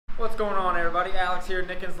What's going on, everybody? Alex here,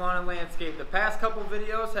 Nickens Lawn and Landscape. The past couple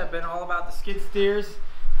videos have been all about the skid steers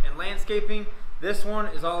and landscaping. This one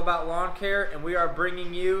is all about lawn care, and we are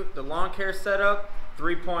bringing you the lawn care setup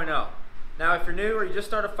 3.0. Now, if you're new or you just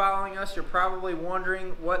started following us, you're probably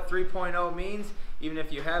wondering what 3.0 means. Even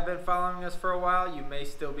if you have been following us for a while, you may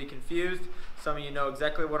still be confused. Some of you know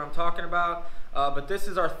exactly what I'm talking about. But this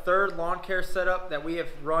is our third lawn care setup that we have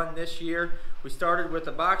run this year. We started with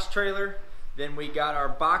a box trailer. Then we got our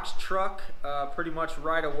box truck pretty much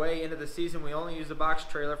right away into the season. We only used the box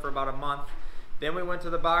trailer for about a month. Then we went to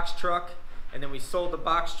the box truck, and then we sold the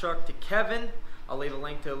box truck to Kevin. I'll leave a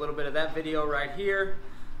link to a little bit of that video right here.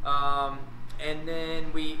 And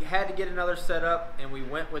then we had to get another setup, and we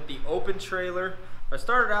went with the open trailer. I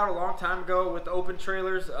started out a long time ago with the open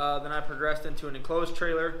trailers, then I progressed into an enclosed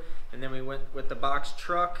trailer, and then we went with the box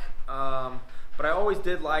truck. But I always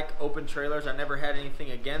did like open trailers. I never had anything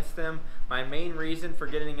against them. My main reason for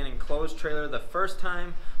getting an enclosed trailer the first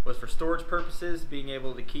time was for storage purposes, being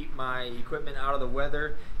able to keep my equipment out of the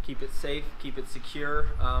weather, keep it safe, keep it secure.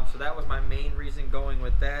 So that was my main reason going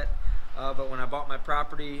with that. But when I bought my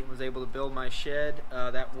property and was able to build my shed,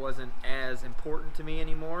 that wasn't as important to me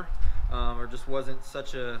anymore, or just wasn't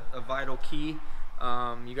such a vital key.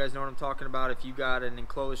 You guys know what I'm talking about. If you got an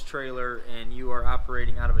enclosed trailer and you are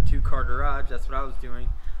operating out of a 2-car garage, that's what I was doing.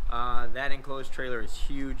 That enclosed trailer is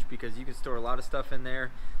huge because you can store a lot of stuff in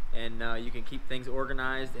there, and you can keep things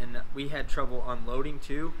organized. And we had trouble unloading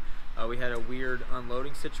too. We had a weird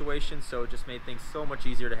unloading situation, so it just made things so much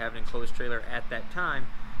easier to have an enclosed trailer at that time.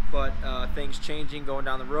 But things changing, going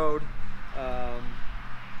down the road,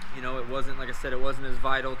 you know, it wasn't, like I said, it wasn't as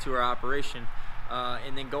vital to our operation.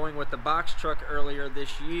 And then going with the box truck earlier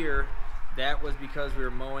this year, that was because we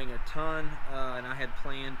were mowing a ton, and I had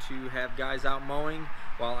planned to have guys out mowing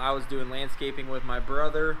while I was doing landscaping with my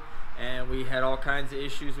brother, and we had all kinds of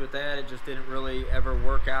issues with that. It just didn't really ever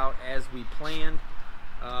work out as we planned.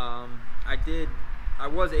 I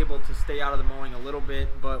was able to stay out of the mowing a little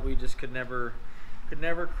bit, but we just could never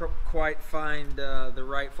quite find the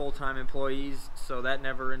right full-time employees, so that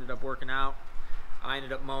never ended up working out. I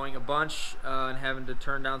ended up mowing a bunch and having to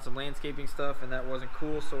turn down some landscaping stuff, and that wasn't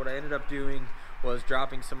cool. So what I ended up doing was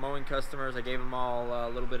dropping some mowing customers. I gave them all a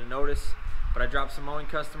little bit of notice, but I dropped some mowing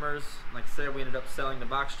customers. Like I said, we ended up selling the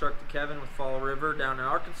box truck to Kevin with Fall River down in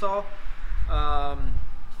Arkansas,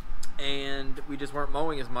 and we just weren't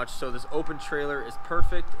mowing as much. So this open trailer is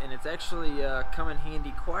perfect, and it's actually come in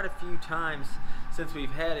handy quite a few times since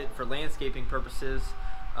we've had it for landscaping purposes.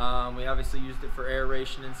 We obviously used it for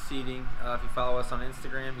aeration and seeding. If you follow us on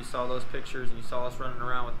Instagram, you saw those pictures and you saw us running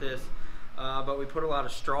around with this. But we put a lot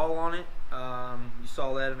of straw on it. You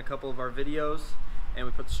saw that in a couple of our videos, and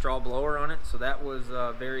we put the straw blower on it, so that was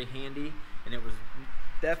very handy, and it was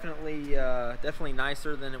definitely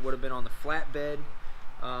nicer than it would have been on the flatbed.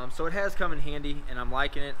 So it has come in handy, and I'm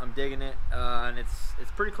liking it. I'm digging it, and it's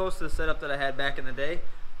pretty close to the setup that I had back in the day.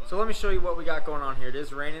 So let me show you what we got going on here. It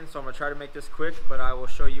is raining, so I'm going to try to make this quick, but I will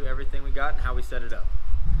show you everything we got and how we set it up.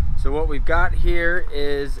 So what we've got here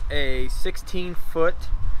is a 16-foot,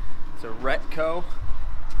 it's a Retco.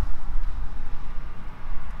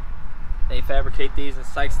 They fabricate these in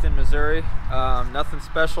Sikeston, Missouri. Nothing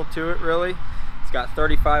special to it, really. It's got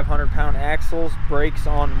 3,500-pound axles, brakes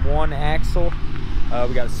on one axle.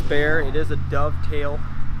 We got a spare. It is a dovetail.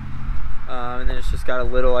 And then it's just got a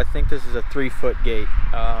little, I think this is a 3-foot gate.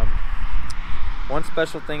 One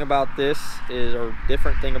special thing about this is, or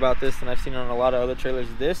different thing about this than I've seen on a lot of other trailers,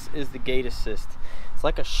 this is the gate assist. It's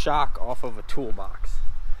like a shock off of a toolbox.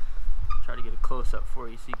 I'll try to get a close up for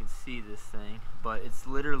you so you can see this thing, but it's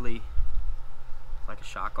literally like a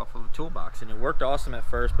shock off of a toolbox, and it worked awesome at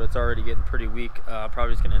first, but it's already getting pretty weak.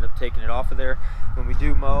 Probably just gonna end up taking it off of there. When we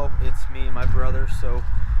do mow, it's me and my brother, so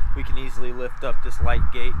we can easily lift up this light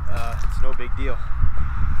gate. It's no big deal.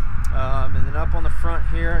 And then up on the front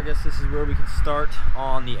here, I guess this is where we can start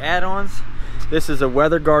on the add-ons. This is a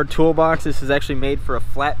weather guard toolbox. This is actually made for a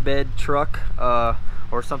flatbed truck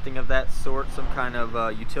or something of that sort, some kind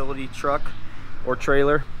of utility truck or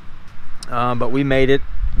trailer. But we made it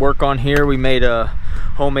work on here. We made a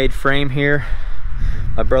homemade frame here.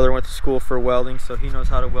 My brother went to school for welding, so he knows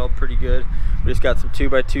how to weld pretty good. We just got some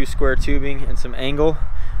 2x2 square tubing and some angle,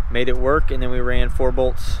 made it work, and then we ran 4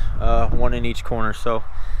 bolts, one in each corner. So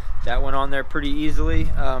that went on there pretty easily.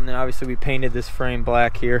 Then obviously we painted this frame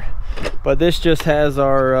black here, but this just has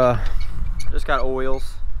our just got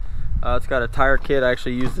oils. It's got a tire kit. I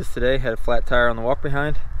actually used this today, had a flat tire on the walk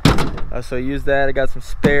behind, so I used that. I got some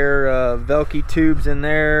spare Velcro tubes in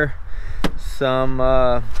there, some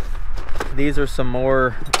These are some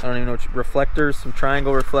more, I don't even know, reflectors, some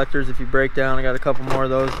triangle reflectors. If you break down, I got a couple more of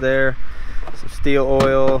those there. Some steel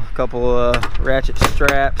oil, a couple ratchet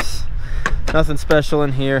straps. Nothing special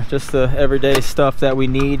in here, just the everyday stuff that we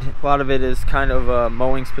need. A lot of it is kind of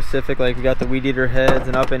mowing specific, like we got the weed eater heads,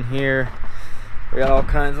 and up in here we got all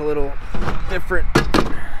kinds of little different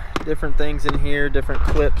things in here, different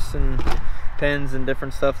clips and pens and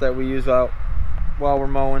different stuff that we use out while we're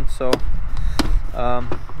mowing. So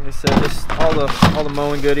like I said, just all the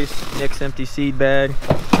mowing goodies. Nick's empty seed bag,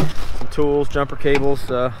 some tools, jumper cables,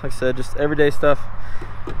 like I said, just everyday stuff.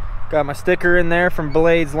 Got my sticker in there from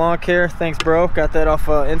Blades Lawn Care. Thanks, bro. Got that off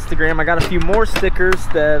Instagram. I got a few more stickers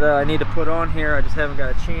that I need to put on here. I just haven't got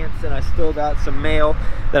a chance, and I still got some mail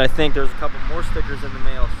that I think there's a couple more stickers in the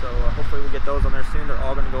mail. So hopefully we'll get those on there soon. They're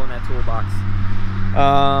all going to go in that toolbox.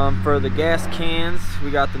 For the gas cans, we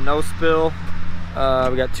got the no spill.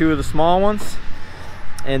 We got 2 of the small ones,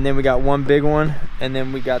 and then we got 1 big one, and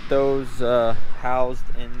then we got those housed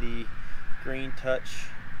in the Green Touch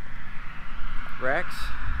racks.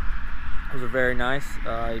 Those are very nice.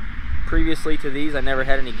 Previously to these, I never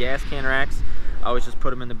had any gas can racks. I always just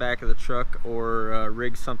put them in the back of the truck or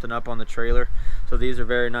rig something up on the trailer. So these are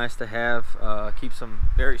very nice to have. Keeps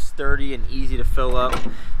them very sturdy and easy to fill up,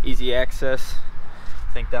 easy access.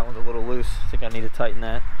 I think that one's a little loose. I think I need to tighten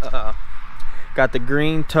that. Got the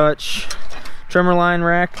Green Touch trimmer line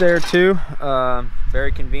rack there too.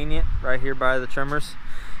 Very convenient right here by the trimmers.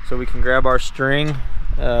 So we can grab our string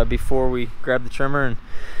before we grab the trimmer and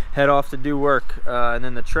head off to do work. And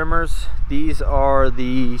then the trimmers, these are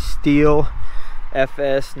the Crysteel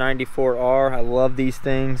FS94R. I love these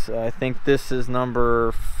things. I think this is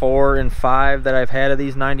number 4 and 5 that I've had of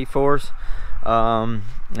these 94s, and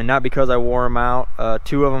not because I wore them out.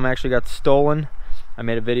 2 of them actually got stolen. I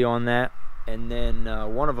made a video on that, and then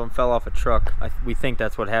 1 of them fell off a truck. We think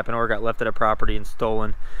that's what happened, or got left at a property and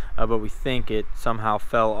stolen, but we think it somehow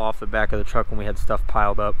fell off the back of the truck when we had stuff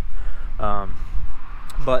piled up.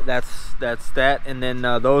 But that's that. And then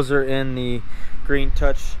those are in the Green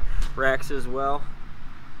Touch racks as well.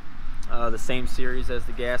 The same series as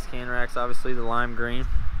the gas can racks, obviously, the lime green.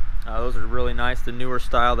 Those are really nice, the newer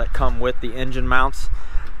style that come with the engine mounts.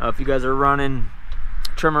 If you guys are running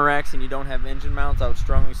trimmer racks and you don't have engine mounts, I would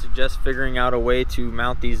strongly suggest figuring out a way to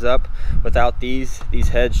mount these up without these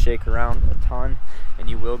heads shake around a ton, and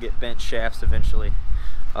you will get bent shafts eventually.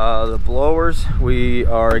 The blowers, we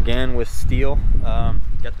are again with Crysteel.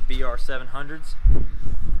 Got the BR 700s.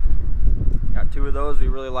 Got 2 of those. We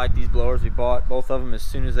really like these blowers. We bought both of them as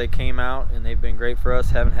soon as they came out, and they've been great for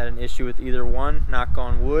us. Haven't had an issue with either one, knock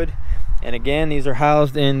on wood. And again, these are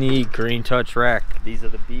housed in the Green Touch rack. These are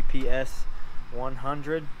the BPS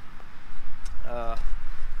 100.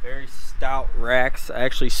 Very stout racks. I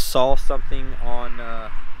actually saw something on I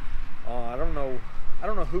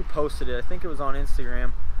don't know who posted it. I think it was on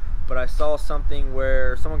Instagram, but I saw something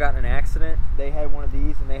where someone got in an accident. They had one of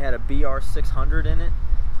these and they had a BR 600 in it,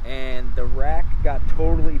 and the rack got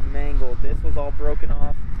totally mangled. This was all broken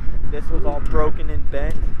off, this was all broken and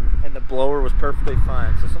bent, and the blower was perfectly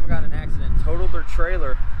fine. So someone got in an accident, totaled their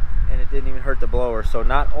trailer, and it didn't even hurt the blower. So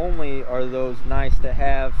not only are those nice to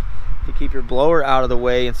have to keep your blower out of the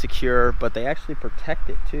way and secure, but they actually protect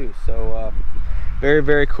it too. So very,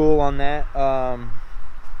 very cool on that.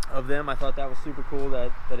 Of them, I thought that was super cool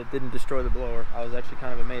that it didn't destroy the blower. I was actually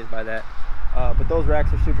kind of amazed by that. But those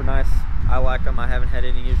racks are super nice. I like them. I haven't had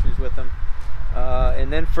any issues with them.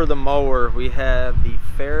 And then for the mower, we have the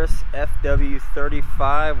Ferris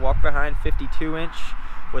FW35 walk behind 52-inch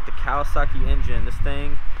with the Kawasaki engine. This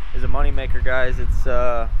thing is a moneymaker, guys. It's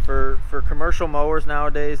for commercial mowers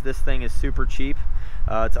nowadays, this thing is super cheap.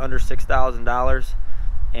 It's under $6,000,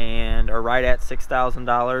 and or right at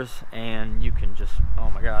 $6,000, and you can just, oh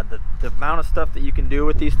my god, the amount of stuff that you can do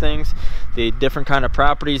with these things, the different kind of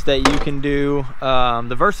properties that you can do,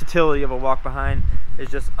 the versatility of a walk behind is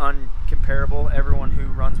just uncomparable. Everyone who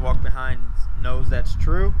runs walk behind knows that's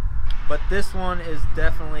true, but this one is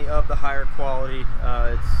definitely of the higher quality.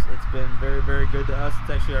 It's been very, very good to us. It's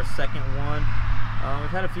actually our second one.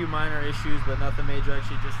 We've had a few minor issues, but nothing major. I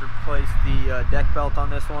actually just replaced the deck belt on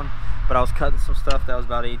this one, but I was cutting some stuff that was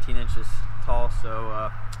about 18 inches tall,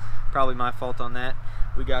 so probably my fault on that.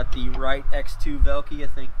 We got the Wright X2 Velke. I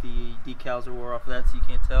think the decals are wore off of that, so you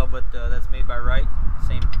can't tell, but that's made by Wright,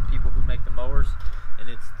 same people who make the mowers, and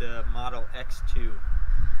it's the model X2.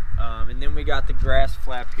 And then we got the grass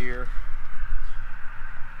flap here.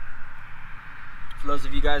 For those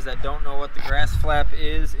of you guys that don't know what the grass flap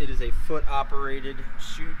is, it is a foot operated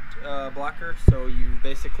chute blocker. So you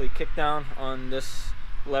basically kick down on this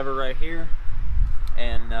lever right here,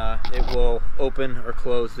 and it will open or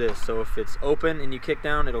close this. So if it's open and you kick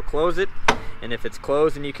down, it'll close it, and if it's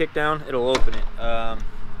closed and you kick down, it'll open it.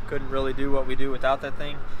 Couldn't really do what we do without that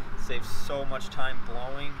thing. It saves so much time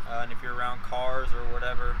blowing, and if you're around cars or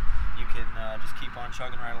whatever, you can just keep on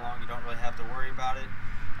chugging right along. You don't really have to worry about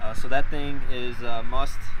it. So that thing is a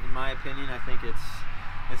must, in my opinion. I think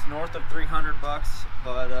it's north of 300 bucks,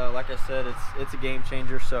 but like I said, it's a game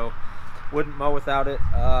changer, so wouldn't mow without it.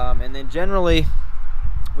 And then generally,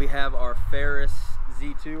 we have our Ferris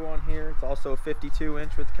Z2 on here. It's also a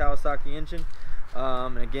 52-inch with the Kawasaki engine.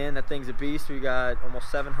 And again, that thing's a beast. We got almost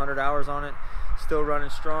 700 hours on it. Still running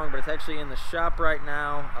strong, but it's actually in the shop right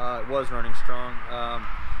now. It was running strong.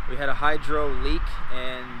 We had a hydro leak,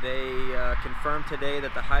 and they confirmed today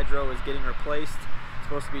that the hydro is getting replaced. It's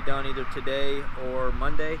supposed to be done either today or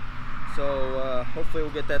Monday. So hopefully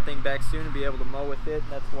we'll get that thing back soon and be able to mow with it.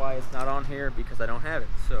 That's why it's not on here, because I don't have it.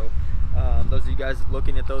 So those of you guys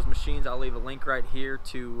looking at those machines, I'll leave a link right here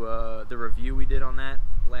to the review we did on that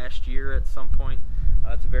last year at some point.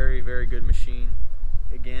 It's a very, very good machine.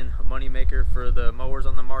 Again, a money maker for the mowers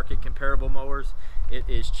on the market, comparable mowers. It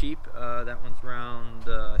is cheap. That one's around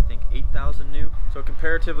I think 8,000 new. So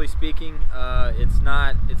comparatively speaking, it's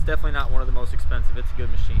definitely not one of the most expensive. It's a good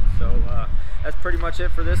machine. So that's pretty much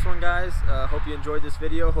it for this one, guys. Hope you enjoyed this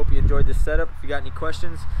video. Hope you enjoyed this setup. If you got any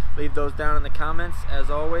questions, leave those down in the comments as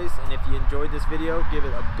always. And if you enjoyed this video, give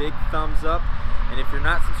it a big thumbs up. And if you're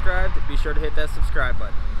not subscribed, be sure to hit that subscribe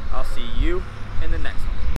button. I'll see you in the next one.